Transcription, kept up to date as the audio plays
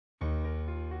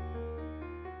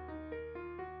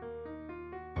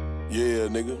Yeah,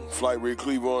 nigga. FLIGHTRISK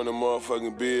CLEVO in the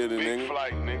motherfucking building, nigga. Big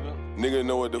flight, nigga. Nigga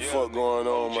know what the fuck going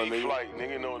on, my nigga. Flight,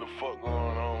 nigga know what the fuck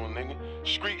going on, nigga.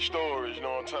 Street stories, you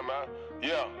know what I'm talking about?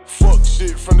 Yeah. Fuck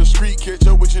shit from the street, catch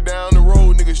up with you down the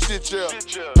road, nigga. Shit, yeah.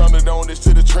 Thunder on this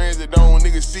to the transit dome,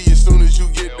 nigga. See you as soon as you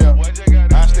get there.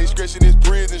 I stay stretching this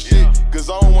bridge and shit, cause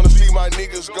I don't wanna see my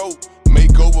niggas go.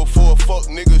 Makeover for a fuck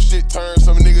nigga, shit turn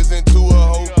some niggas into a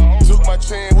hoe. Took my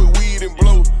chain with weed and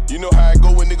blow. You know how I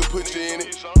go when nigga put you in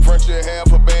it. Front you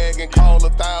half a bag and call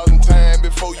 1,000 times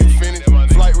before you finish.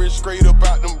 FLIGHTRISK straight up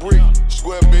out them bricks.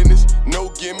 Square business, no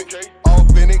gimmick,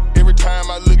 authentic. Every time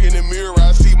I look in the mirror,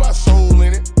 I see my soul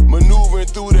in it. Maneuvering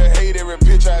through the hate, every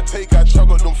picture I take, I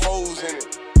chuckle them foes in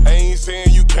it. I ain't saying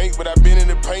you can't, but I been in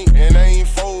the paint and I ain't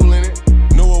folding it.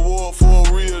 No award for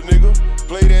a real nigga.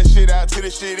 Play that shit out till the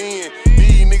shit in.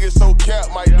 These niggas so cap,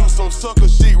 might do some sucker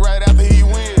shit right after he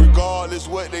win. Regardless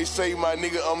what they say, my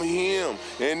nigga, I'm him.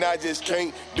 And I just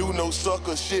can't do no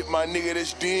sucker shit, my nigga,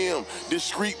 that's dim. This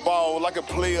street ball like a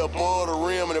player above the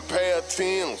rim in a pair of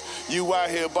Timbs. You out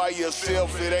here by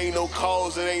yourself, it ain't no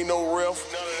cause, it ain't no ref.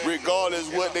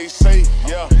 Regardless what they say,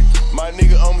 yeah, my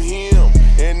nigga, I'm him.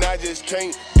 And I just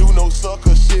can't do no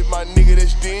sucker shit, my nigga,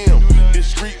 that's dim. This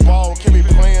street ball can be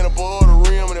playing above the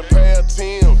rim in a pair of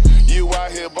Timbs. You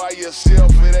out here by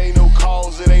yourself, it ain't no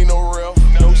cause, it ain't no ref.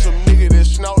 Know some nigga that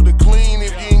snout the clean,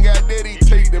 if you ain't got that, he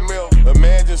take the milk.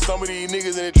 Imagine some of these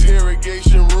niggas in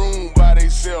interrogation room by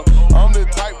theyself. I'm the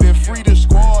type that free the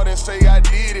squad and say I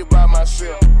did it by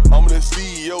myself. I'm the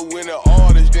CEO and the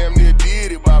artist, damn near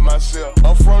did it by myself.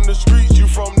 I'm from the streets, you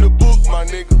from the book, my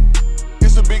nigga.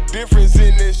 It's a big difference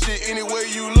in that shit anywhere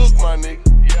you look, my nigga.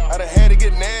 I done had to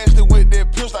get nasty with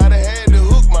that pistol, I done had to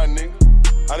hook, my nigga.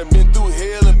 I done been through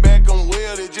hell and back on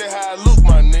well, that's just how I look,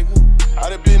 my nigga. I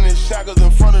done been in shackles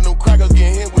in front of them crackers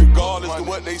getting hit regardless of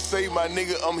what they say, my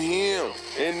nigga, I'm him.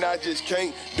 And I just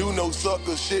can't do no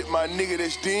sucker shit, my nigga,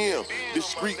 that's dim. This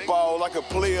street ball like a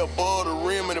player above the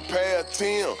rim in a pair of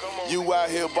Timbs. You out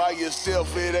here by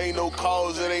yourself, it ain't no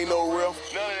cause, it ain't no ref.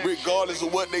 Regardless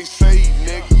of what they say,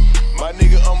 nigga, my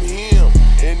nigga, I'm him.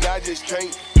 And I just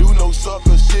can't do no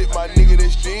sucker shit, my nigga,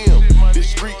 that's dim. This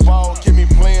street ball can be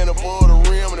playing above the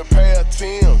rim in a pair of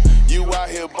Timbs. You out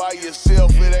here by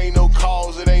yourself, it ain't no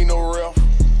cause, it ain't no ref.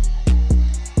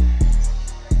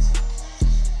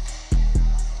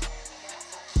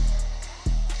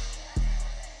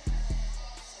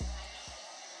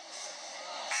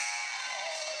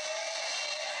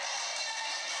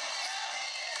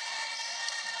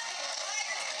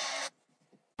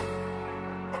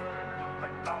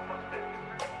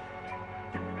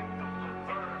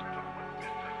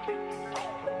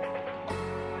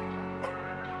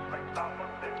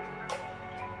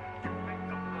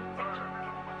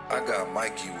 I got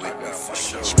Mikey with me for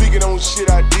sure. Speaking on shit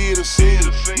I did or said,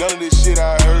 none of this shit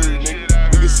I heard,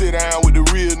 nigga. We can sit down with the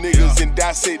real niggas and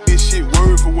dissect this shit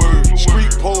word for word.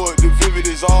 Street poet, the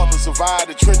vividest author, survive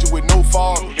the trenches with no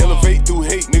father. Elevate through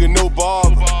hate, nigga, no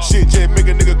barber. Shit just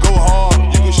make a nigga go hard.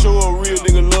 You can show a real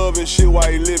nigga love and shit while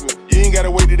he living. You ain't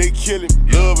gotta wait till they kill him.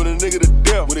 Loving a nigga to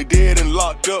death when they dead and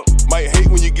locked up. Might hate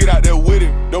when you get out there with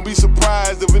him. Don't be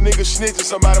surprised if a nigga snitching,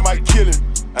 somebody might kill him.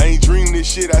 I ain't dreamed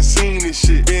this shit, I seen this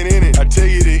shit. Been in it, I tell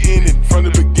you the ending from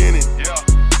the beginning.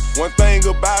 One thing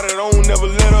about it, I don't never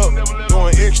let up.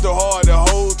 Going extra hard the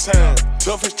whole time.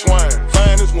 Tough as twine,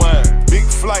 fine as wine. Big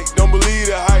flight, don't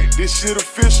believe the hype. This shit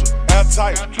official,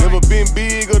 airtight. Never been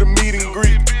big or the meet and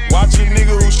greet. Watch a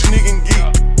nigga who sneak and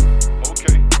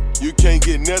geek. You can't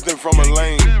get nothing from a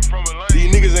lane.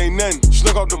 These niggas ain't nothing.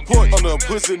 Snuck off the porch under a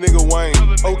pussy nigga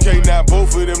Wayne. Okay, now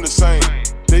both of them the same.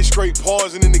 They straight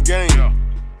pausing in the game.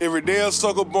 Every day a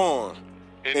sucker born.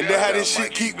 And that's how this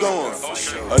shit keep going.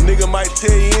 A nigga might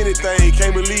tell you anything,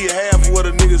 can't believe half of what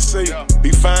a nigga say. Be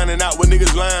finding out what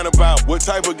niggas lying about, what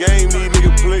type of game these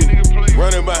niggas play.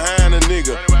 Running behind a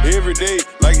nigga every day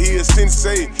like he a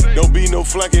sensei. Don't be no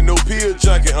flunking, no pill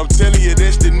junkin'. I'm telling you,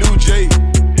 that's the new J.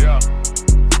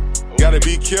 Gotta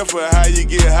be careful how you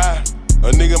get high.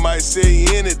 A nigga might say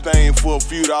anything for a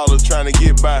few dollars trying to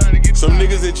get by. Some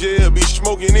niggas in jail be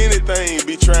smoking anything,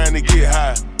 be trying to get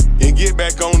high. And get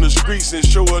back on the streets and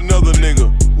show another nigga,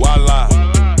 voila.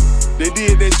 They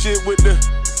did that shit with the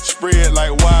spread like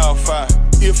wildfire.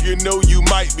 If you know you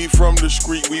might be from the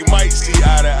street, we might see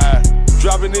eye to eye.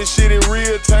 Dropping this shit in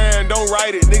real time, don't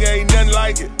write it, nigga ain't nothing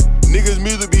like it. Niggas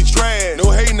music be trash, no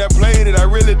hating, I played it, I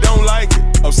really don't like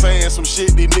it. I'm saying some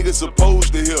shit these niggas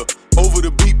supposed to hear. Over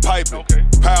the beat piping,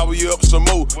 power you up some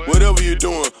more, whatever you're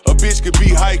doing. A bitch could be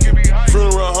hiking,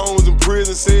 funeral homes and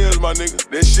prison cells, my nigga.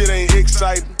 That shit ain't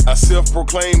exciting. I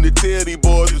self-proclaim to tell these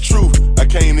boys the truth. I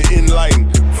came to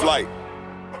enlighten. Flight.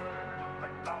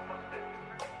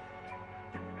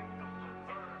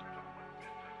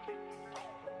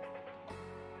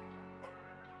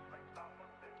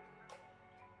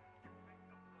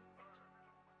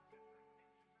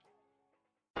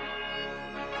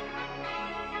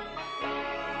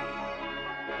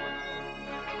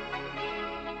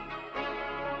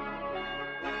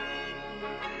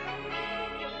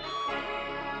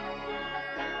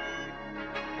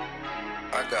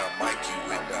 got Mikey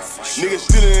with me for sure. Nigga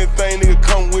stealing anything, nigga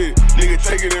come with it. Nigga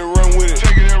take it and run with it.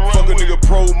 Fuck a nigga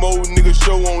promo, nigga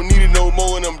show won't need it no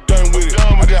more and I'm done with it.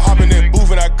 I just hop in that booth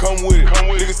and I come with it.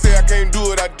 Niggas say I can't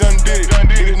do it, I done did it.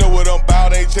 Niggas know what I'm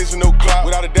about, ain't chasing no clout.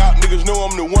 Without a doubt, niggas know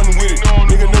I'm the one with it.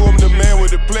 Nigga know I'm the man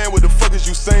with the plan, what the fuck is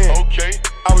you saying?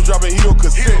 I was dropping heat on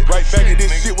cassette, right back at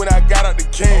this shit when I got out the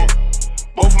can.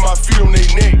 Both of my feet on they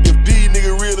neck, if these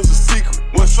nigga real, it's a secret.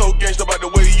 What's so gangsta about the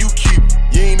way you keep it?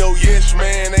 You ain't no yes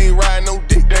man, ain't riding no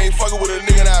dick. They ain't fucking with a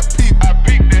nigga and I peep.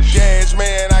 Gas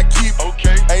man, I keep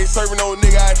it. I ain't serving no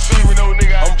nigga, I cheat.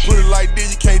 I'm put it like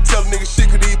this, you can't tell a nigga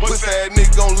shit, cause these pussy ass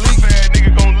niggas gon' leak.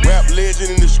 Rap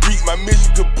legend in the street, my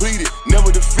mission completed,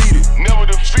 never defeated.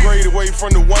 Straight away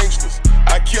from the wanksters,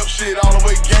 I kept shit all the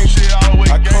way gangsta.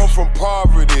 I come from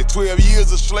poverty, 12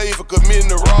 years a slave for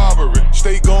committing a robbery.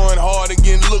 Stay going hard and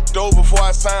getting looked over before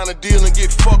I sign a deal and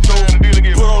get fucked over.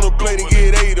 Put on a plate and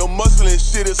get ate, I'm muscling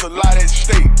shit, it's a lot at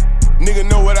stake. Nigga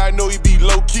know what I know, he be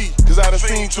low-key, cause I done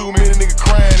seen too many niggas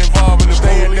crying involving the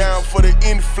staying down for the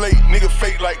inflate, nigga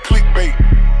fake like clickbait.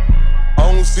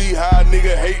 I don't see how a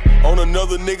nigga hate on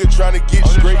another nigga trying to get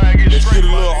straight. That shit a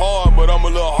little hard, but I'm a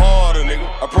little harder, nigga.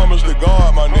 I promise to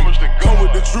God, my nigga. Come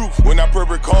with the truth when I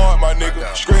perfect card, my nigga.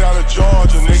 Straight out of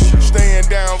Georgia, nigga. Staying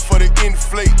down for the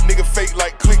inflate, nigga fake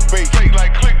like clickbait.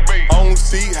 I don't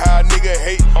see how a nigga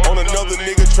hate on another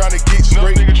nigga trying to get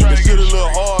straight. That shit a little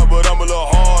hard, but I'm a little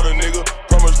harder, nigga.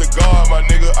 Promise to God, my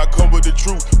nigga. I come with the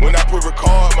truth when I perfect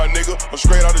card, my nigga. I'm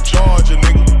straight out of Georgia,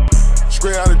 nigga.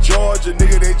 Straight out of Georgia,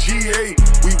 nigga, that GA.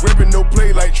 We rippin' no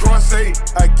play like Troy say.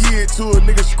 I give it to a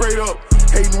nigga straight up.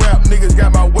 Hating rap niggas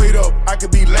got my weight up. I could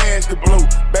be last to blow.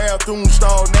 Bathroom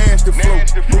stall, nasty flow.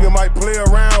 Nigga might play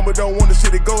around, but don't want the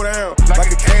shit to go down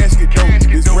like a casket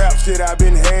though. This rap shit I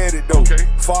been had it though.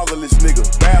 Fatherless nigga,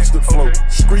 bastard flow.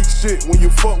 Street shit, when you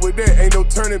fuck with that, ain't no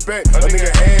turning back. A nigga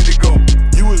had to go.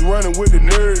 You was running with the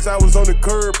nerds, I was on the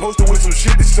curb, posted with some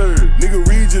shit to serve. Nigga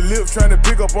read your lips, trying to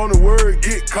pick up on the word,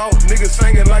 get caught, nigga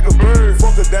singing like a bird.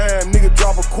 Fuck a dime, nigga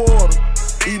drop a quarter.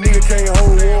 These niggas can't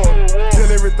hold water.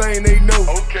 Tell everything they know.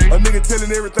 A nigga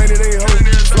telling everything that they hold.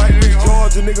 FLIGHTRISK,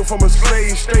 Georgia, nigga from a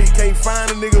slave state. Can't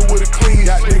find a nigga with a clean.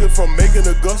 Got niggas from Macon,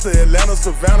 Augusta, Atlanta,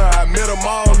 Savannah. I met them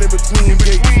all in between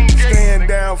gates. Stand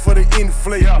down for the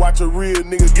inflate. Watch a real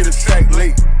nigga get a sack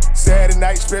late. Saturday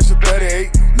night special 38.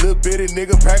 Little bitty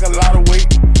nigga pack a lot of weight.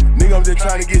 Nigga, I'm just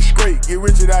trying to get straight. Get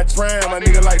rich without trying, my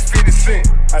nigga like 50 cent.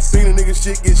 I seen a nigga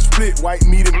shit get split. White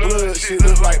meat and blood shit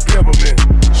look like peppermint.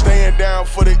 Staying down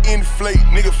for the inflate.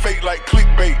 Nigga fake like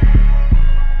clickbait.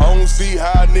 I don't see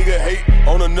how a nigga hate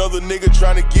on another nigga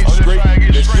trying to get straight.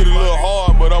 That shit a little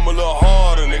hard, but I'm a little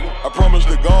harder, nigga. I promise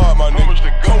to God, my nigga.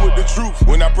 Come with the truth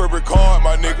when I perfect card,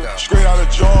 my nigga. Straight out of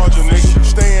Georgia, nigga.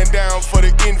 Staying down for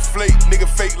the inflate. Nigga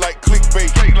fake like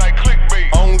clickbait.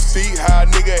 I don't see how a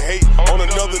nigga hate on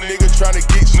another nigga trying to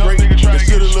get straight. That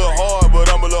shit a little hard, but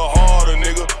I'm a little harder,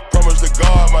 nigga. Promise to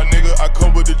God, my nigga. I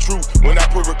come with the truth when I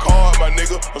perfect card, my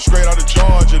nigga. I'm straight out of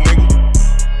Georgia, nigga.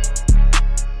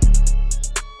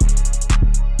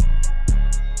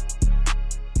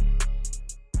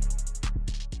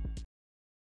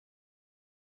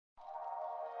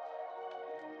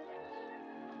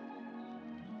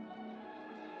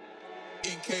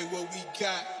 NK, what we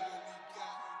got?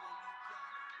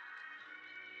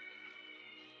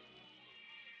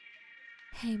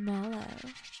 Hey, Molo.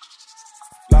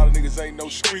 A lot of niggas ain't no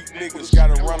street niggas.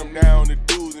 Gotta run them down to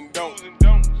do's and don'ts.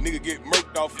 Nigga get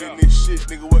murked off in this shit.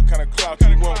 Nigga, what kind of clout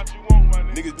you want?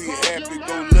 Niggas be happy,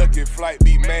 go lucky. Flight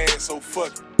be mad, so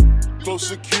fuck it. Close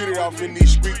security off in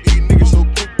these streets. These niggas so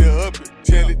quick to up it.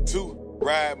 Tell it too.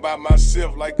 Ride by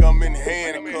myself like I'm in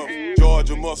handcuffs.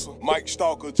 Georgia muscle, Mike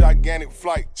Stalker, gigantic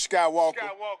flight, Skywalker.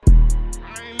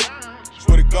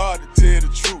 Swear to God to tell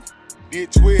the truth.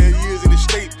 Did 12 years in the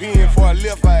state pen. Before I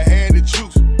left, I had the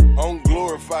juice. I don't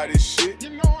glorify this shit.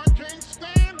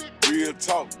 Real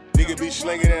talk. Nigga be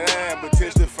slinging an iron, but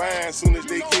testifying soon as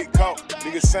they get caught.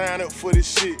 Nigga sign up for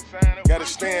this shit. Gotta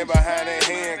stand behind that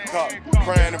handcuff.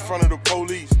 Crying in front of the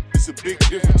police. It's a big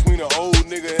difference between an old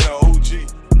nigga and an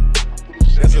OG.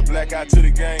 That's a black eye to the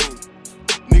game.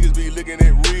 Niggas be looking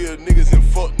at real niggas and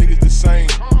fuck niggas the same.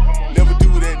 Never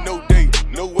do that, no day,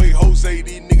 no way. Jose,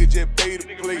 these niggas just pay to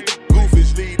play.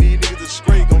 Goofies lead these niggas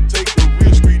astray. Gon' take the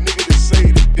real street nigga to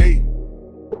say today.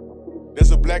 That's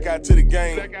a black eye to the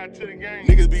game.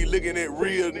 Niggas be looking at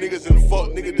real niggas and fuck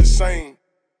niggas the same.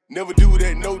 Never do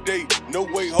that, no day, no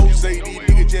way. Jose, these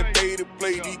niggas just pay to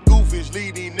play. These goofies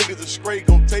lead these niggas astray.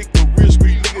 Gon' take the real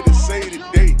street nigga to say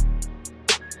today.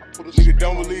 Nigga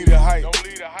don't believe the hype.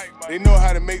 They know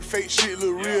how to make fake shit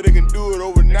look real, they can do it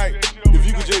overnight. If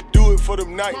you could just do it for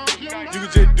them nights, you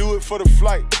could just do it for the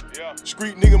flight.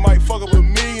 Street nigga might fuck up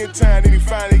 1,000,000 times, then he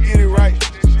finally get it right.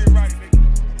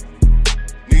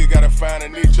 Nigga gotta find a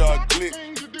niche or a glick.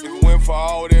 If it went for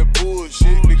all that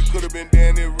bullshit, nigga could've been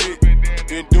down there rich.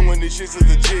 Been doing this shit since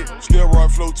legit.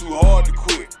 Steroid flow too hard to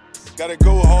quit. Gotta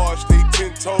go hard, stay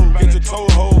 10 toes, get your toe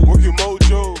hold, work your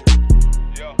mojo.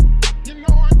 You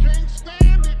know I can't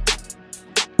stand it.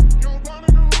 You're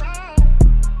running around.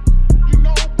 You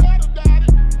know better, daddy.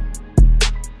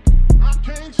 I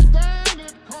can't stand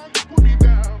it. Come put me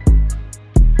down.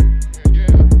 Yeah.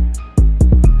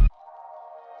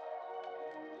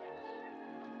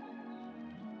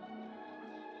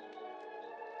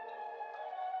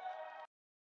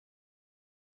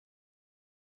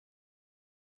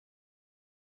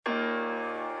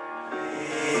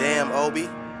 Damn, Obi.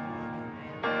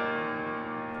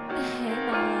 Hey,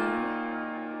 mama.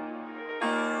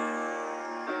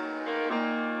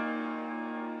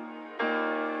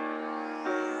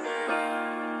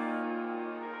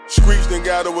 Screech done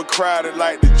got over crowded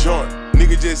like the joint.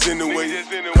 Nigga just in the way,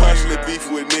 constantly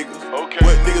beefing with niggas.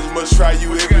 What niggas must try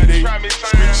you every day.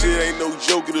 Screech shit ain't no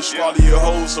joke, it'll swallow your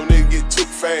whole, so nigga get took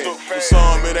fast. For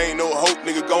some, it ain't no hope,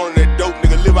 nigga going that dope,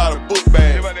 nigga live out a book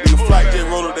bag. Nigga flight just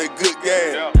roll up that good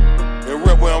gas. And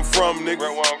rep where I'm from, nigga.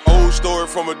 Old story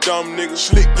from a dumb nigga.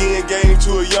 Slick game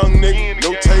to a young nigga.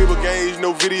 No table games,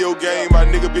 no video game. My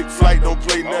nigga Big Flight don't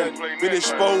play nothing. Been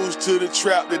exposed to the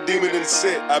trap, the demon and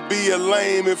set. I be a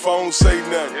lame if I don't say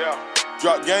nothing.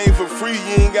 Drop game for free,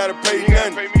 you ain't gotta pay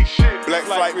nothing. Black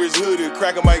FLIGHTRISK hoodie,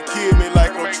 cracker might kill me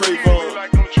like I'm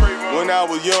Trayvon. When I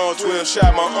was young, 12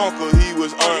 shot my uncle, he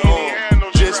was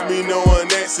unarmed. Just me knowing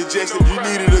that suggested you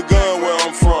needed a gun where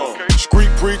I'm from. Street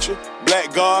preacher,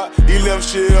 black God, he left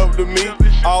shit up to me.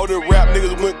 All the rap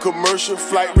niggas went commercial.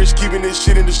 FLIGHTRISK keeping this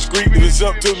shit in the street. If it's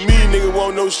up to me, nigga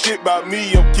won't know shit about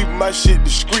me. I'm keeping my shit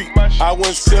discreet. I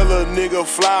wouldn't sell a nigga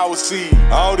flower seed.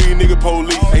 All these nigga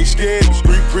police ain't scared.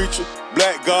 Street preacher,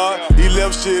 black God, he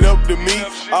left shit up to me.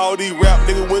 All these rap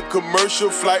niggas went commercial.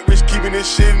 FLIGHTRISK keeping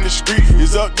this shit in the street.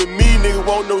 It's up to me, nigga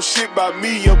won't know shit about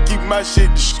me. I'm keeping my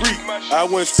shit discreet. I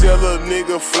wouldn't sell a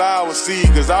nigga flower seed,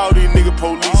 cause all these nigga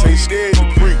police ain't scared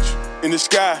to preach. In the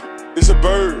sky, it's a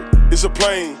bird, it's a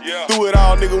plane. Through it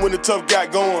all, nigga, when the tough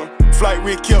got going.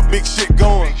 FLIGHTRISK kept big shit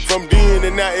going. From then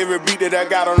and now, every beat that I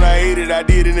got on, I hated. I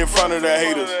did it in front of the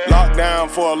haters. Locked down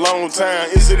for a long time.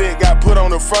 Incident got put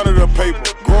on the front of the paper.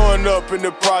 Growing up in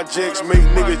the projects, make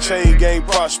nigga chain gang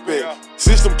prospect.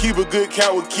 System keep a good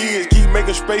count with kids, keep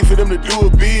making space for them to do a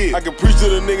bid. I can preach to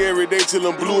the nigga every day till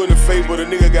I'm blue in the face, but a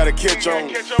nigga gotta catch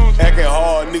on. Acting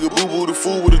hard, nigga boo-boo the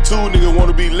fool with a tool, nigga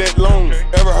wanna be let alone.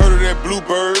 Ever heard of that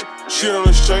bluebird? Shit on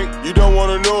the shank, you don't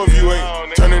wanna know if you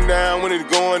ain't. Turning down when it's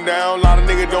going down, a lot of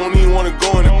niggas don't even wanna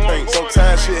go in the paint.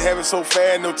 Sometimes shit happen so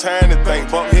fast, no time to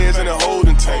think. Bump heads in a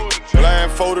holding tank.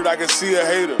 Blindfolded, I can see a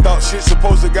hater. Thought shit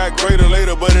supposed to got greater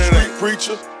later, but it ain't.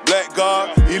 Preacher, black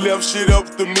God, he left shit up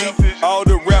to me. All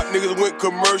the rap niggas went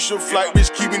commercial.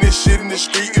 FLIGHTRISK keeping this shit in the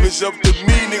street. If it's up to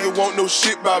me, nigga won't know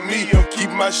shit about me. I'm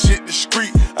keeping my shit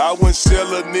discreet. I wouldn't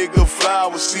sell a nigga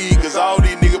flower seed, cause all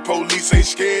these nigga police ain't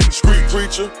scared. Street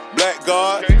preacher, black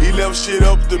God, he left shit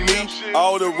up to me.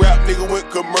 All the rap nigga went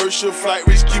commercial.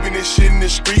 FLIGHTRISK keeping this shit in the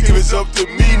street. If it's up to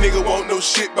me, nigga won't know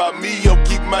shit about me. I'm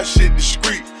keeping my shit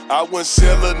discreet. I wouldn't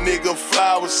sell a nigga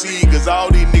flower seed, cause all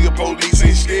these nigga police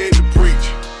ain't scared to preach.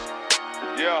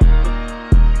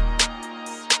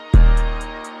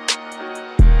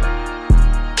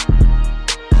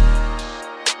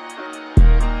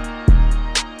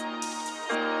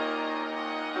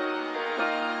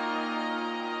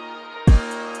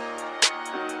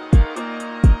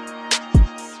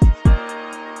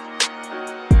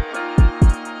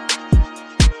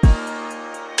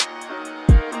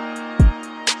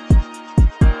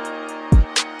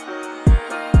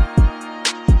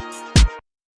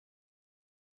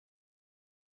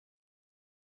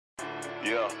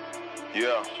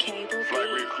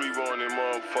 FLIGHTRISK, CLEVO on that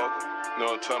motherfucker. Know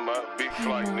what I'm talking about? Big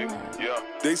flight, nigga.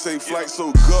 They say flight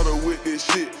so gutter with this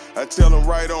shit. I tell them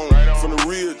right on. From the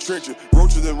real trenches,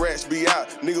 roaches and rats be out.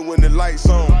 Nigga, when the lights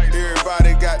on,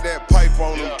 everybody got that pipe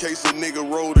on them. Case a nigga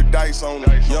roll the dice on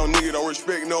them. Young nigga don't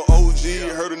respect no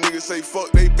OG. Heard a nigga say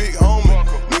fuck they big homie.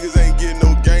 Niggas ain't getting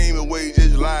no game away,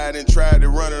 just lied and tried to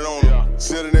run it on them.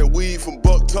 Selling that weed from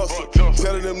Buck Tussle.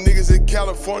 Telling them niggas in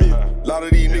California. A lot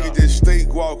of these niggas just stay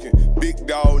walking. Big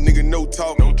dog, nigga, no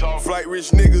talking.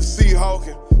 FLIGHTRISK niggas sea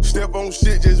hawking. Step on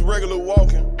shit, just regular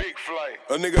walking. Big flight.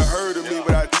 A nigga heard of me,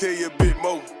 but I tell you a bit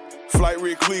more.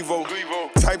 FLIGHTRISK,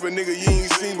 CLEVO. Type of nigga you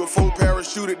ain't seen before.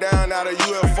 Parachute it down out of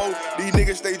UFO. These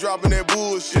niggas stay dropping that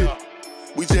bullshit.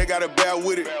 We just gotta bear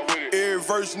with it. Every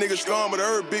verse nigga storm of the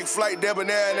earth. Big flight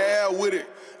debonair in the air with it.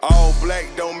 All black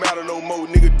don't matter no more.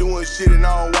 Nigga doing shit in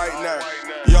all white now.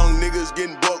 Young niggas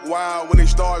getting buck wild when they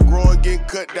start growing, getting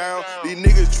cut down. These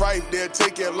niggas trife, they'll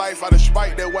take your life out of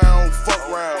spite. That why I don't fuck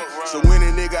round. So when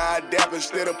a nigga I adapt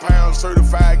instead of pound,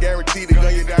 certified, guaranteed to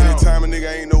gun you down. Anytime a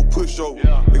nigga ain't no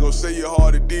pushover, they gon' say you're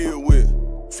hard to deal with.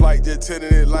 Flight just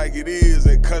telling it like it is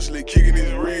and constantly kicking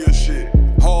this real shit.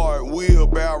 Hard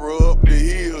wheelbarrow up the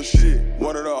hill shit.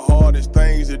 One of the hardest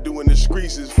things to do in the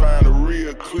streets is find a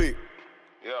real click.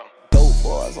 Dope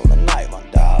boys on the night, my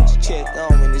dogs. Check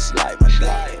on when it's like my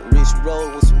dog. Rich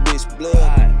road with some rich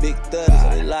blood. Big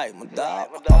thudders, they like my dog.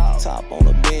 Off the top on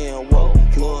the bend, whoa.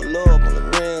 Plug love on the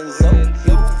Renzo.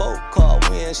 Hit a folk car,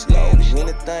 wind slow.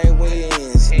 Anything we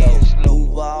in slow.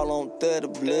 Duval on 30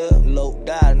 blood. Low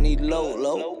die, need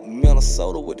low.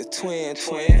 Minnesota with the twin.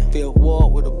 Fifth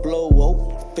ward with a blow,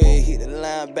 whoa. Fed hit the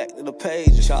line back to the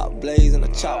page. Chop blazing,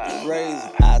 a chocolate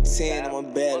razor. I-10 on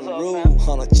my Baton Rouge.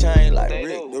 100 chain like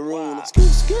Rick the Ruler.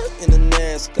 Skirt in the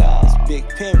NASCAR. Big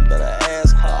pimp, better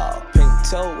ass hard. Pink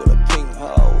toe with a pink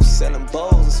hole. Selling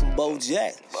bows and some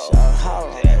Bojack. Shot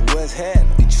holler like West Hat.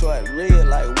 Detroit real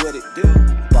like what it do.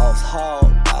 Boss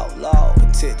hog, outlaw.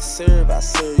 Protect the serve, I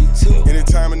serve you too.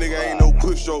 Anytime a nigga ain't no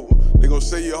pushover, they gon'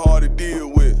 say you're hard to deal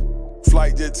with.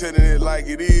 Flight just telling it like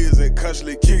it is and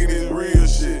constantly kicking this real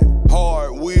shit.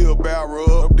 Hard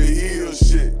wheelbarrow up the hill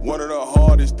shit. One of the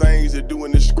hardest things to do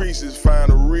in the streets is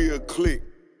find a real click.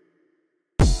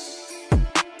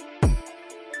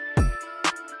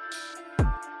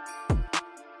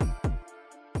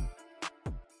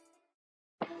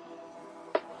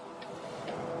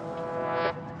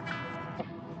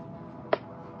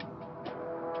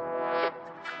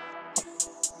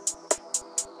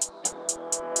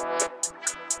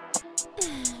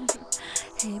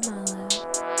 Hey, mama.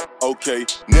 Okay,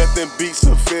 nothing beats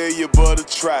a failure but a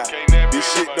try.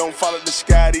 This shit don't follow the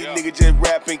sky, these niggas just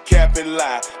rapping, capping,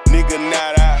 lie. Nigga,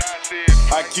 not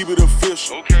I keep it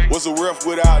official. Was a ref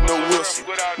without no whistle.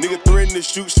 Nigga threatened to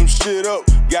shoot some shit up.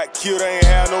 Got killed, I ain't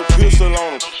had no pistol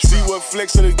on him. See what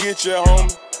flexing to get you,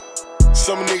 homie.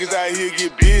 Some niggas out here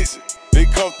get busy. They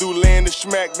come through laying the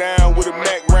smack down with a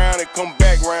Mac round and come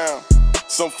back round.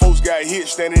 Some folks got hit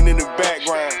standing in the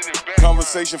background.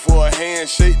 Conversation for a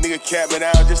handshake, nigga cap me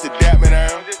down just to dap me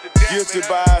down. Guilty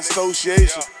by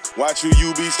association. Watch who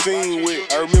you be seen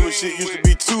with. I remember shit used to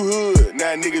be too hood.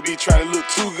 Now nigga be trying to look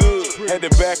too good. Had to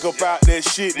back up out that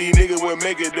shit. These niggas wouldn't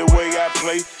make it the way I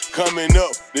play. Coming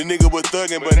up, the nigga was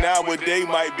thuggin', but nowadays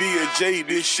might be a J.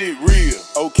 This shit real,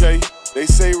 okay? They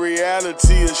say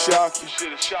reality is shocking.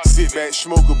 Sit back,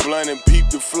 smoke a blunt, and peep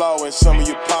the flaw in some of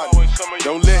your pockets.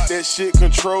 Don't let that shit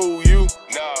control you.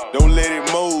 Don't let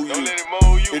it mold you.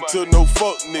 Until no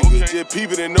fuck nigga. Just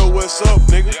people that know what's up,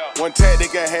 nigga. One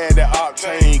tactic I had, that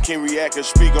octane. Can't react or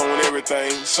speak on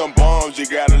everything. Some bombs you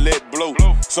gotta let blow.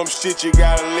 Some shit you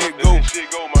gotta let go.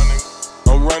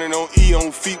 I'm running on E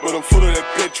on feet, but I'm full of that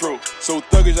petrol. So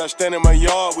thuggish, I stand in my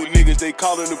yard with niggas. They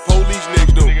callin' the police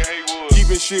next door.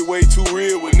 Keeping shit way too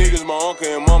real with niggas my uncle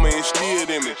and mama instilled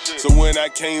in me. So when I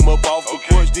came up off the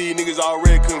porch, these niggas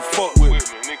already couldn't fuck with me.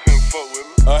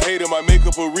 A hater might make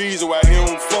up a reason why he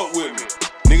don't fuck with me.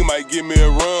 Nigga might give me a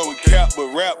run with cap,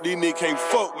 but rap, these niggas can't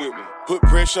fuck with me. Put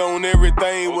pressure on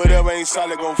everything, whatever ain't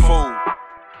solid gon' fold.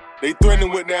 They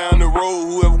threatening with down the road,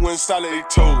 whoever went solid they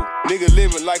told. Nigga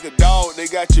living like a dog, they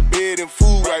got your bed and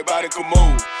food right by the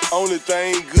commode. Only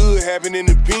thing good happen in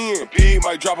the pen, pig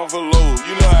might drop off a load.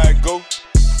 You know how it go.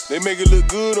 They make it look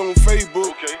good on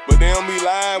Facebook, but they don't be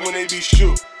lying when they be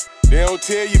shook. They don't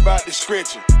tell you about the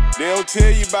scratching. They don't tell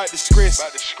you about the stress.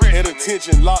 At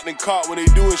attention, locked and caught when they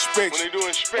do inspection.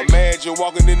 Imagine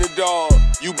walking in the dark,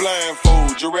 you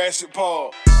blindfold, Jurassic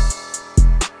Park.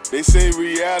 They say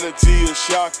reality is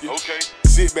shocking.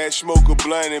 Sit back, smoke a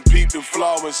blunt, and peep the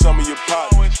flaw in some of your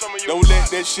pockets. Don't let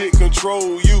that shit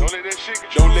control you.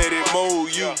 Don't let it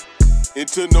mold you.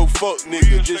 Into no fuck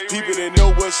nigga. Just people that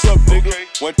know what's up,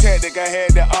 nigga. One tactic I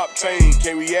had, that octane.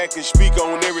 Can't react and speak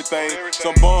on everything.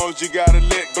 Some bombs you gotta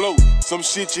let blow. Some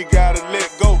shit you gotta let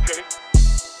go.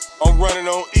 I'm running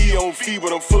on E on feet,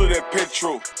 but I'm full of that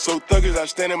petrol. So thuggish, I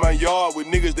stand in my yard with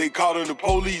niggas. They callin' the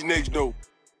police next door.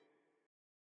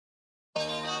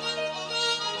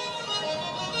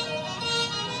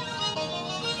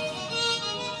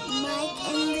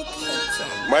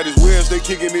 Might as well stay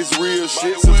kicking this real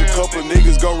shit, since a couple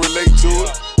niggas gon' relate to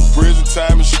it. Prison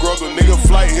time and struggle, nigga,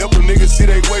 flight help a nigga see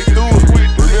they way through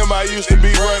it. Remember I used to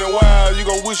be running wild, you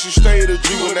gon' wish you stayed a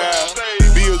juvenile.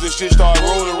 Bills and shit start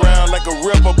rolling around like like a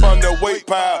rep up on the weight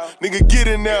pile. Nigga, get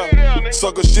in there.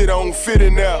 Sucker shit, I don't fit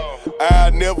in there. I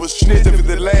never snitch if it's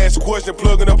the last question.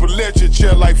 Plugging up a electric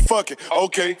chair like fuck it.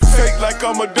 Okay, fake like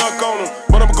I'm a dunk on him,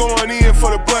 but I'm going in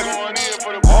for the bucket.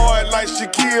 Hard like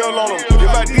Shaquille on him. If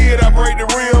I did, I break the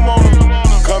rim on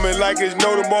him. Coming like it's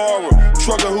no tomorrow.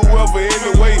 Trucker whoever in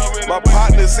the way. My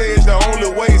partner says the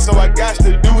only way, so I got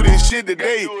to do this shit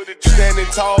today. Standing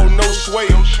tall, no sway.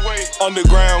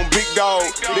 Underground, big dog.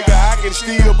 Nigga, I can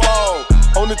steal ball.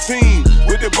 On the team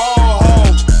with the ball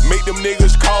hogs. Make them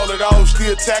niggas call it off.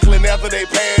 Still tackling after they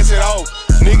pass it off.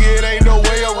 Nigga, it ain't no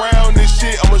way around this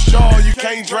shit. I'm a shark, you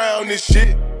can't drown this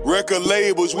shit. Record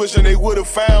labels wishing they would've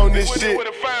found this shit.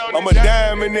 I'm a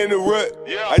diamond in the rut.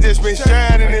 I just been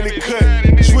shining in the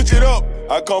cut. Switch it up.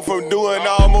 I come from doing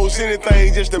almost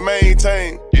anything just to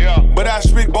maintain. But I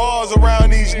spit bars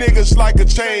around these niggas like a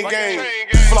chain gang.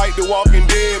 Flight the walking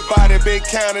dead body, been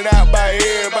counted out by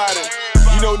everybody.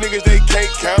 You know niggas they can't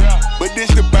count, but this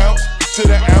the bounce to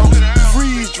the ounce.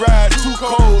 Freeze dried, too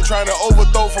cold, trying to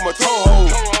overthrow from a toe hole.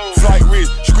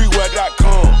 FLIGHTRISK,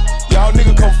 streetwear.com. Y'all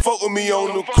nigga come fuck with me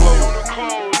on the clothes.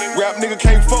 Rap nigga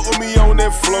can't fuck with me on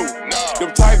that flow.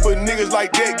 Them type of niggas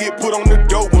like that get put on the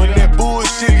dope when that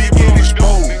bullshit be getting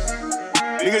exposed.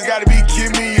 Niggas gotta be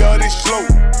kidding me or they slow.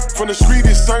 From the street,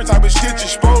 it's certain type of shit you're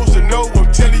supposed to know.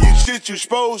 I'm telling you shit you're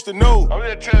supposed to know.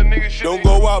 Don't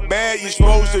go out bad, you're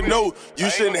supposed to know. You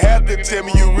shouldn't have to tell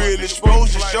me you really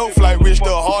supposed to show. FLIGHTRISK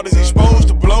the hardest he's supposed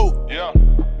to blow.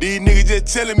 These niggas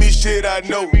just telling me shit I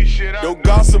know. Don't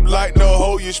gossip like no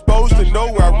hoe, you supposed to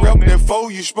know. I rep that foe,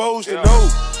 you supposed to know.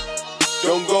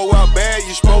 Don't go out bad,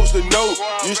 you supposed to know.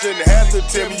 You shouldn't have to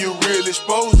tell me you really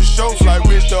supposed to show.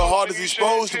 FLIGHTRISK the hardest he's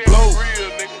supposed to blow.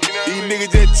 These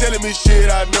niggas just telling me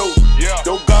shit I know.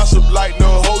 Don't gossip like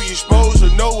no hoe, you supposed to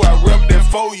know. I rep that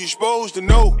foe, you supposed to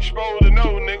know. You supposed to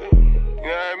know, nigga. You know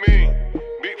what I mean?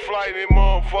 Big flight, that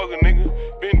motherfucker,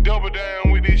 nigga. Been double down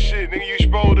with this shit, nigga. You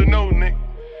supposed to know, nigga.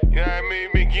 You know what I mean?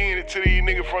 Beginning to these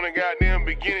niggas from the goddamn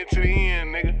beginning to the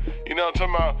end, nigga. You know what I'm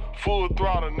talking about? Full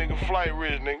throttle, nigga.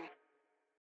 FLIGHTRISK, nigga.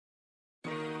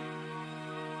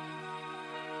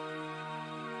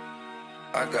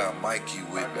 I got Mikey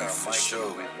with me for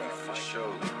sure.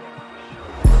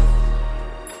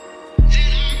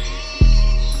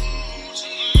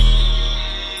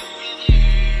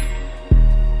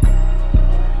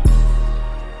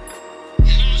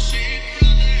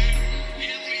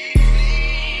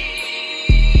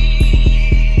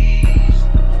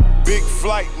 Big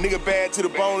flight, nigga bad to the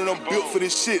bone and I'm built for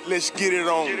this shit, let's get it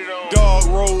on. Dog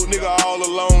road, nigga all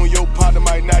alone, your partner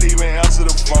might not even answer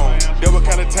the phone. There were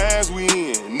kind of times we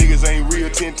in, niggas ain't real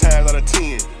 10 times out of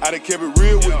 10. I done kept it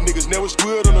real with niggas, never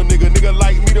squealed on a nigga. Nigga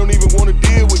like me don't even wanna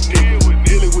deal with niggas.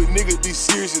 Dealing with niggas be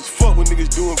serious as fuck when niggas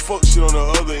doing fuck shit on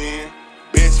the other end.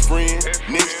 Best friend,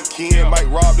 next to kin, might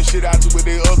rob the shit out you with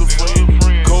their other friend.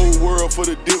 Cold world for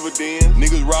the dividends,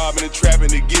 niggas robbing and trapping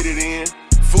to get it in.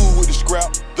 Food with the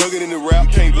scrap, dug it in the rap,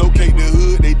 can't locate the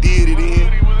hood, they did it in.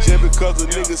 Just because a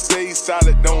nigga say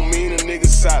solid don't mean a nigga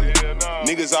solid.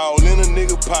 Niggas all in a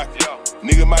nigga pocket,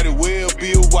 nigga might as well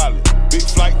be a wallet. Big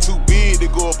flight too big to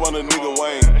go up on a nigga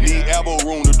wing. Need elbow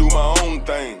room to do my own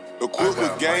thing. Equipped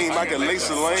with game, I can lace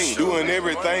a lane. Doing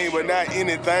everything but not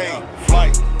anything.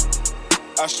 Flight.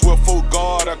 I swear for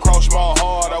God, I cross my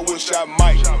heart, I wish I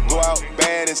might go out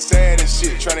bad and sad and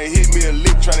shit, tryna hit me a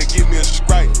lick, tryna give me a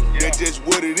strike. That's just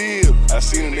what it is. I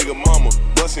seen a nigga mama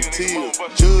bustin' tears.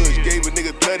 Judge gave a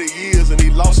nigga 30 years and he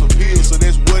lost a pill, so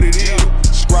that's what it is.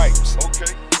 Stripes.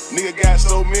 Nigga got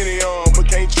so many on, but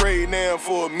can't trade now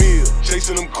for a meal.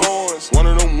 Chasing them coins, one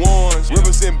of them ones.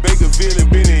 Represent Bakerville and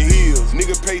Benny Hills.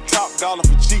 Nigga pay top dollar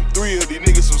for cheap thrill. These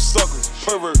niggas some suckers,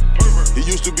 pervert. It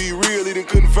used to be real, he done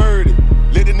converted.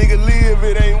 Let the nigga live,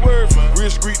 it ain't worth it. Real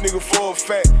street nigga for a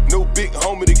fact. No big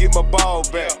homie to get my ball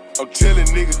back. I'm telling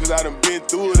niggas cause I done been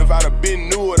through it. If I done been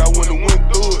knew it, I wouldn't have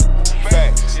went through it.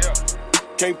 Facts.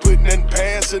 Can't put nothing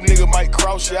past a nigga, might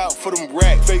cross you out for them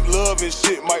racks. Fake love and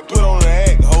shit, might put on an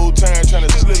act. Whole time trying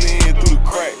to slip in through the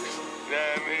cracks. You know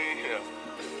what I mean? Yeah.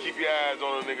 Keep your eyes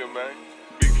on a nigga, man.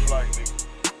 Big flight, nigga.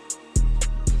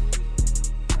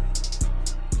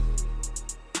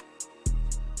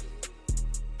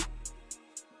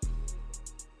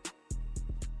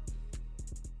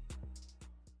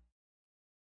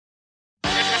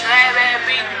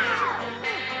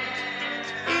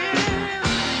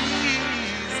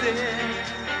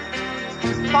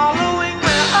 Following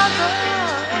where others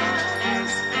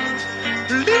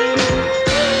lead.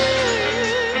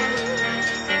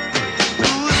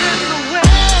 Who's in the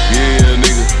way? Yeah,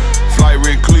 nigga.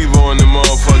 FLIGHTRISK, CLEVO in the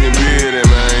motherfucking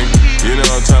building, man. You know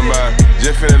what I'm talking about?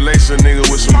 Just finna lace a nigga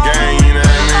with some gang, you know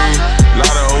what I mean? A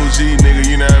lot of OG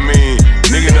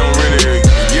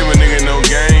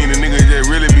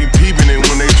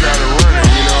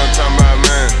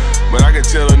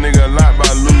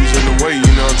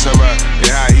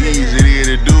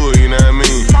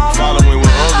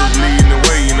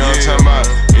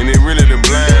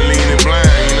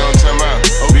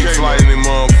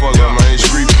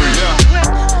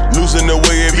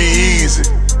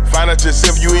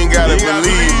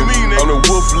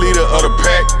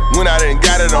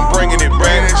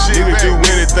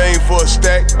for a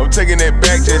stack. I'm taking that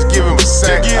back, just give him a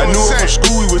sack. I knew him from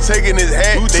school, he was taking his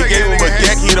hat. They gave him a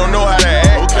yak, he don't know how to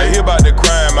act. I hear about the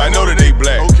crime, I know that they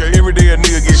black. Every day a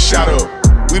nigga get shot up.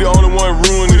 We the only one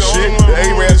ruining the shit. The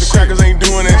A-Raps, the crackers ain't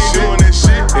doing that shit.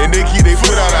 And they keep their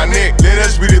foot on our neck. Let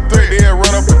us be the threat, they'll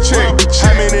run up a check.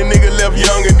 How many niggas left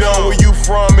young and dumb? Where you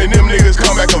from? And them niggas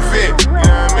come back a vet.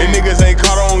 And niggas ain't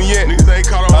caught on yet.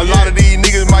 A lot of these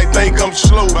niggas might think I'm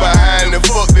slow behind the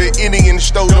fuck the Indian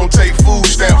stove. Don't take food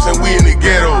stamps and we in the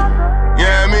ghetto.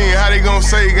 Yeah, I mean, how they gon'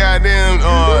 say goddamn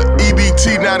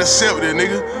EBT not accepted,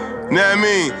 nigga? Know what I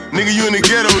mean? Nigga, you in the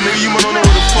ghetto, nigga, you don't know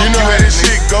where the fuck you know how this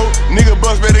shit go. Nigga,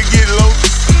 bus better get low.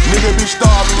 Nigga be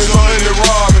starving, resorting to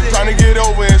robbing. Trying to get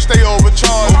over and stay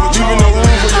overcharged. Leaving no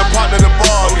room for your partner to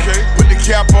bargain. Put the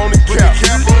cap on the cap.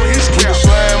 Put the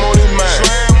slam on his mind.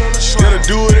 Gotta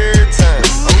do it every time.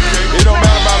 It don't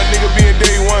matter about a nigga being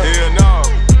day one.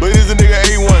 But it's a nigga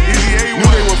A1.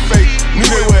 Knew they were fake, knew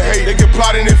they would hate. They can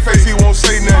plot in their face, he won't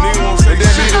say nothing. And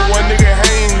that nigga one nigga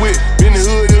hang with. Been the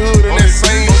hood to hood on that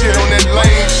same shit, on that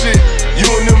lame shit. You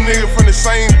and them niggas from the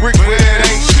same brick, but that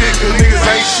ain't shit, cause niggas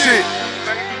ain't shit.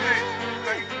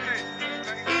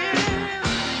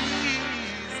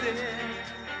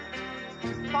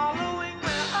 Following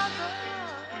where others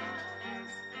lead.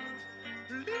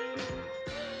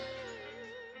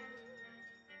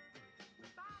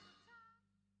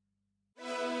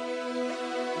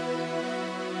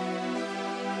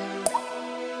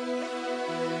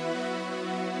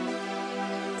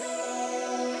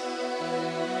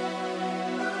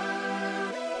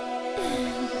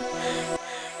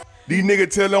 These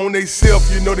niggas tell on they self,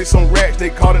 you know they some rats, they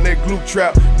caught in that glue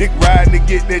trap. Dick riding to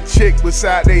get that chick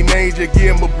beside they name, just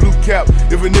give him a blue cap.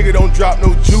 If a nigga don't drop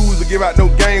no jewels or give out no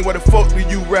game, why the fuck do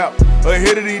you rap?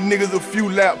 Ahead of these niggas a few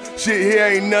laps, shit here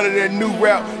ain't none of that new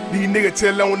rap. These niggas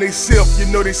tell on they self, you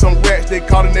know they some rats, they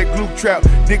caught in that glue trap.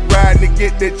 Dick riding to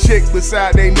get that chick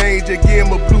beside they name, just give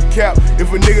him a blue cap.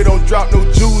 If a nigga don't drop no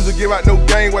jewels or give out no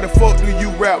game, why the fuck do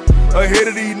you rap? Ahead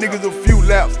of these niggas a few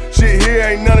laps, shit here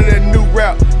ain't none of that new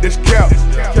rap. That's cap.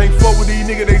 Can't fuck with these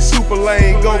niggas, they super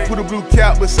lame. Go put a blue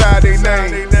cap beside they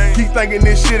name. Keep thinking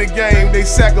this shit a game, they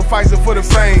sacrificing for the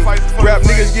fame. Rap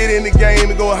niggas get in the game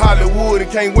and go Hollywood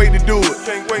and can't wait to do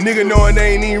it. Nigga knowing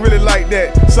they ain't even really like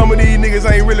that. Some of these niggas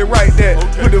ain't really right that.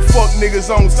 Put the fuck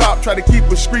niggas on top, try to keep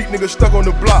a street nigga stuck on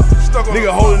the block.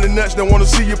 Nigga holding the nuts, don't wanna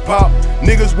see you pop.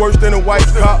 Niggas worse than a white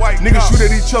cop. Niggas shoot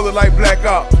at each other like black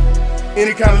ops.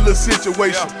 Any kind of little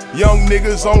situation. Young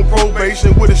niggas on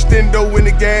probation with a stendo in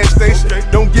the gas station.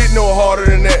 Don't get no harder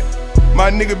than that.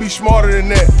 My nigga be smarter than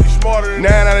that. 9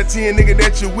 out of 10 nigga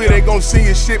that you with ain't gon' see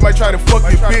your shit, might try to fuck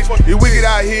your bitch. You wicked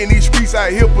out here in these streets,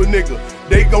 I help a nigga.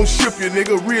 They gon' ship you,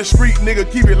 nigga. Real street nigga,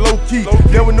 keep it low key.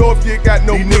 Never know if you got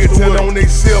no niggas tell on they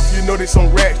self, you know they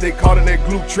some rats, they caught in that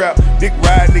glue trap. Dick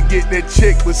riding to get that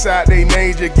chick beside they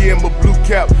name, just give him a blue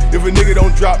cap. If a nigga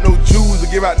don't drop no jewels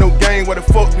or give out no game, why the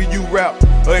fuck do you rap?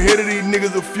 Ahead of these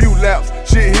niggas a few laps,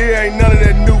 shit here ain't none of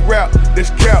that new rap.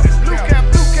 That's cap.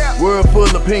 World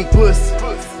full of pink pussy,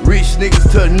 rich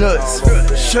niggas to nuts.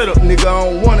 Shut up, nigga, I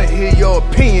don't wanna hear your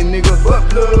opinion,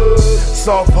 nigga.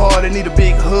 Soft heart, I need a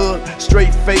big hug.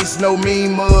 Straight face, no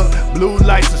mean mug. Blue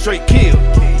lights, a straight kill.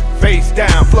 Face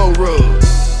down, flow rug.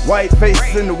 White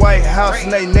faces in the White House,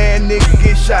 and they nan nigga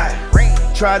get shot.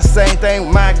 Try the same thing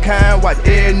with my kind, watch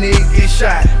every nigga get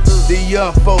shot. These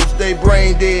young folks, they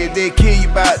brain dead, they kill you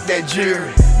about that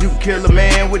jury. You can kill a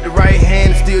man with the right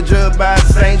hand and still judged by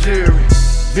the same jury.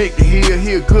 Victor Hill,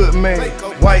 he a good man.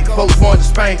 White folks want to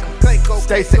spank him.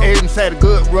 Stacey Abrams had a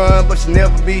good run, but she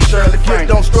never be Shirley Frank.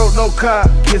 Don't stroke no cock,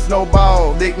 kiss no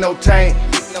ball, lick no tank.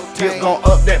 Kids gon'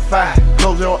 up that fight,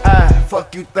 close your eye,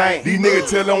 fuck you think. These niggas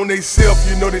tell on they self,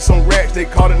 you know they some rats, they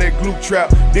caught in that glue trap.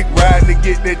 Dick riding to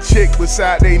get that chick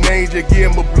beside they name, just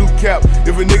give him a blue cap.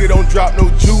 If a nigga don't drop no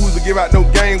jewels or give out no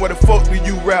game, why the fuck do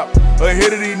you rap?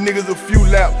 Ahead of these niggas a few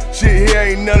laps, shit here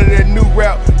ain't none of that new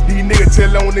rap. These niggas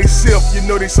tell on they self, you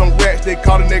know they some rats, they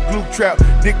caught in that glue trap.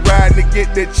 Dick riding to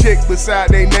get that chick beside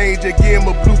they name, just give him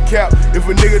a blue cap. If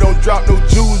a nigga don't drop no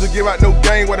jewels or give out no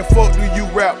game, why the fuck do you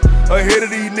rap? Ahead of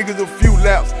these niggas a few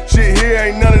laps, shit here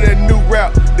ain't none of that new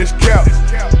rap. That's cap.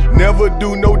 Never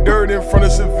do no dirt in front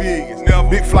of civilians.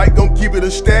 Big Flight gon' keep it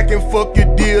a stack and fuck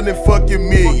your deal and fuck your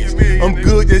millions. I'm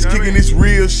good just kicking this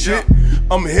real shit.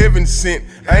 I'm heaven sent.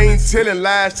 I ain't telling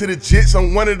lies to the jits,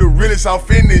 I'm one of the realest off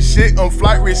in this shit. I'm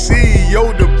FLIGHTRISK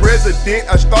CEO, the president.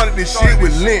 I started this shit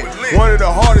with Lent. One of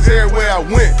the hardest everywhere I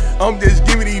went. I'm just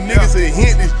giving these niggas a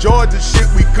hint. This Georgia shit,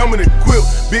 we coming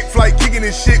equipped. Big flight kicking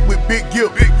this shit with big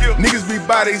guilt. Niggas be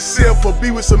by theyself or be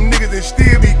with some niggas and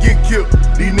still be getting killed.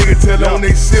 These niggas tell on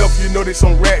theyself, you know they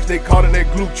some rats, they caught in that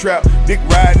glue trap. Dick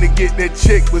riding to get that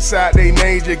chick beside they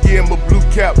names, just give him a blue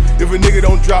cap. If a nigga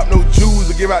don't drop no jewels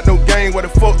or give out no game, why the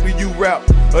fuck do you rap?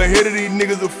 Ahead of these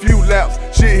niggas a few laps.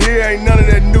 Shit here ain't none of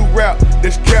that new rap,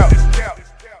 that's cap. If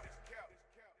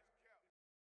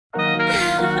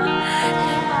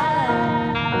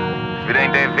it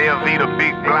ain't that Velveeta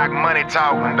big block money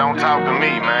talking, don't talk to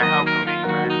me, man.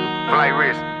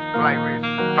 FLIGHTRISK,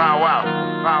 pow wow,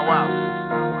 pow wow.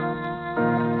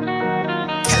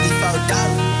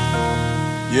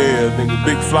 Yeah, nigga,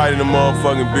 big flight in the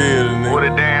motherfucking building, nigga. What a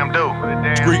damn do?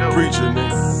 Street preacher,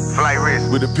 nigga. FLIGHTRISK.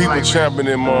 With the people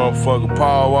champion that motherfucker.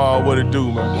 Power wow, what it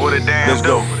do, man? What a damn Let's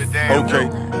do? go.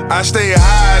 Okay. I stay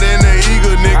higher than the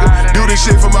eagle, nigga. Do this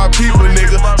shit for my people,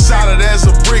 nigga. Solid as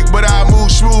a brick, but I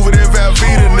move smoother than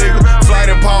Velveeta, nigga.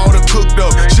 Flight and power to cooked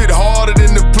up. Shit harder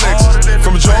than the plexus.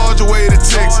 From Georgia way to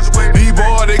Texas. These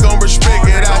boys, they gon' respect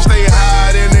it. I stay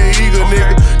higher than the eagle,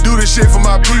 nigga. Do this shit for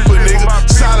my people, nigga.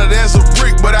 Solid as a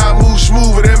brick, but I move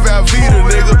smoother than Velveeta,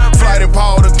 nigga. Flight and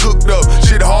power to cooked up.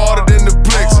 Shit harder than the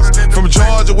plexus. From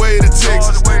Georgia way to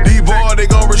Texas. These boys, they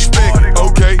gon' respect it.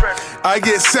 Okay. I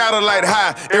get satellite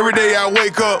high every day I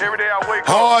wake up.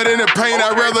 Hard in the paint,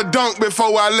 I'd rather dunk before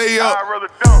I lay up.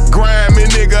 Grimy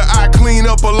nigga, I clean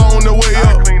up along the way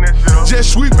up.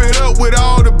 Just sweep it up with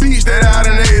all the beats that I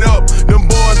done ate up. Them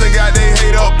boys, they got they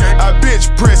hate up. I bench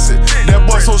press it. That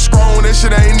boy so strong, that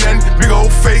shit ain't nothing. Big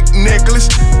old fake necklace,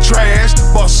 trash,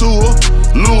 basura,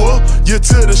 lure you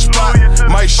to the spot.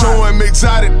 Might show him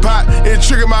exotic pot and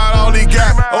trick him out all he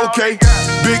got. Okay,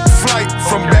 big flight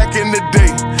from back in the day.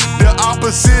 The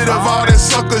opposite of all that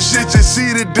sucker shit you see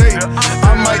today.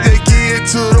 I might just give it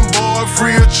to them boys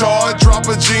free of charge. Drop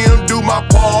a gem, do my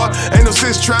part. Ain't no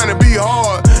sense trying to be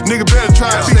hard. Nigga better try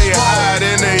to stay higher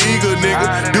than the eagle,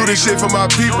 nigga. Do this shit for my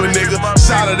people, nigga.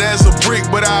 Solid as a brick,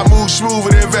 but I move smoother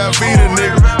than Velveeta,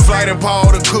 nigga. Flight and power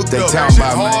to cook up. Shit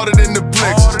harder than the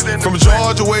plexus. From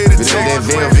Georgia way to Texas.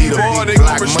 These boys, they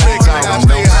gon' respect it. I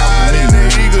stay higher than the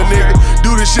eagle, nigga.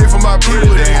 Do this shit for my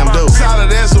people, nigga. Solid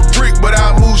as a brick, but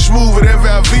I move smoother than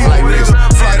Velveeta, nigga.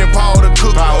 Flight and power to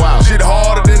cook up. Shit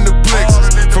harder than the plexus.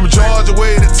 From Georgia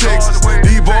way to Texas.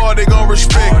 These boys, they gon'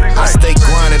 respect it. I stay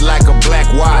grinded like a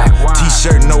black wire.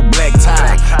 T-shirt, no black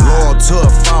tie. Loyal to a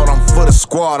fault, I'm for the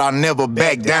squad, I'll never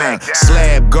back down.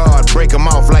 Slab guard, break them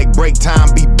off like break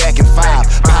time, be back in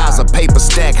 5. Piles of paper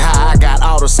stack high, I got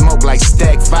all the smoke like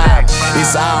stack 5.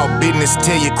 It's all business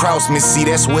till you cross me, see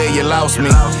that's where you lost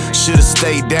me. Should've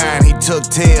stayed down, he took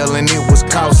tail and it was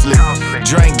costly.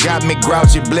 Drink got me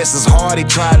grouchy, bless his heart, he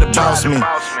tried to boss me.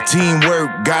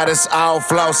 Teamwork got us all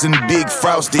flossing, big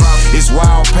frosty. It's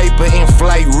wallpaper in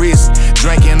FLIGHTRISK.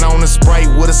 Drinking on a Sprite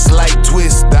with a slight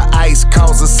twist. The ice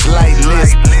cause a slight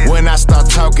list. When I start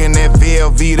talking that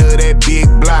Velveeta, that big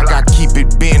block, I keep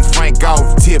it Ben Frank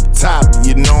off tip top.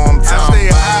 You know I'm talking about. I stay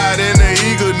higher than the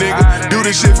eagle, nigga. Do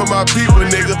this shit for my people,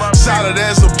 nigga. Solid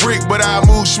as a brick, but I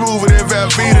move smoother than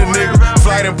Velveeta, nigga.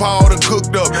 Flight and power to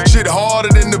cooked up. Shit harder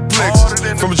than the plexus.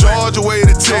 From Georgia way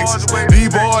to Texas. These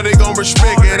boys, they gon'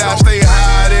 respect it. I stay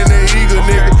higher than the eagle,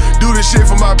 nigga.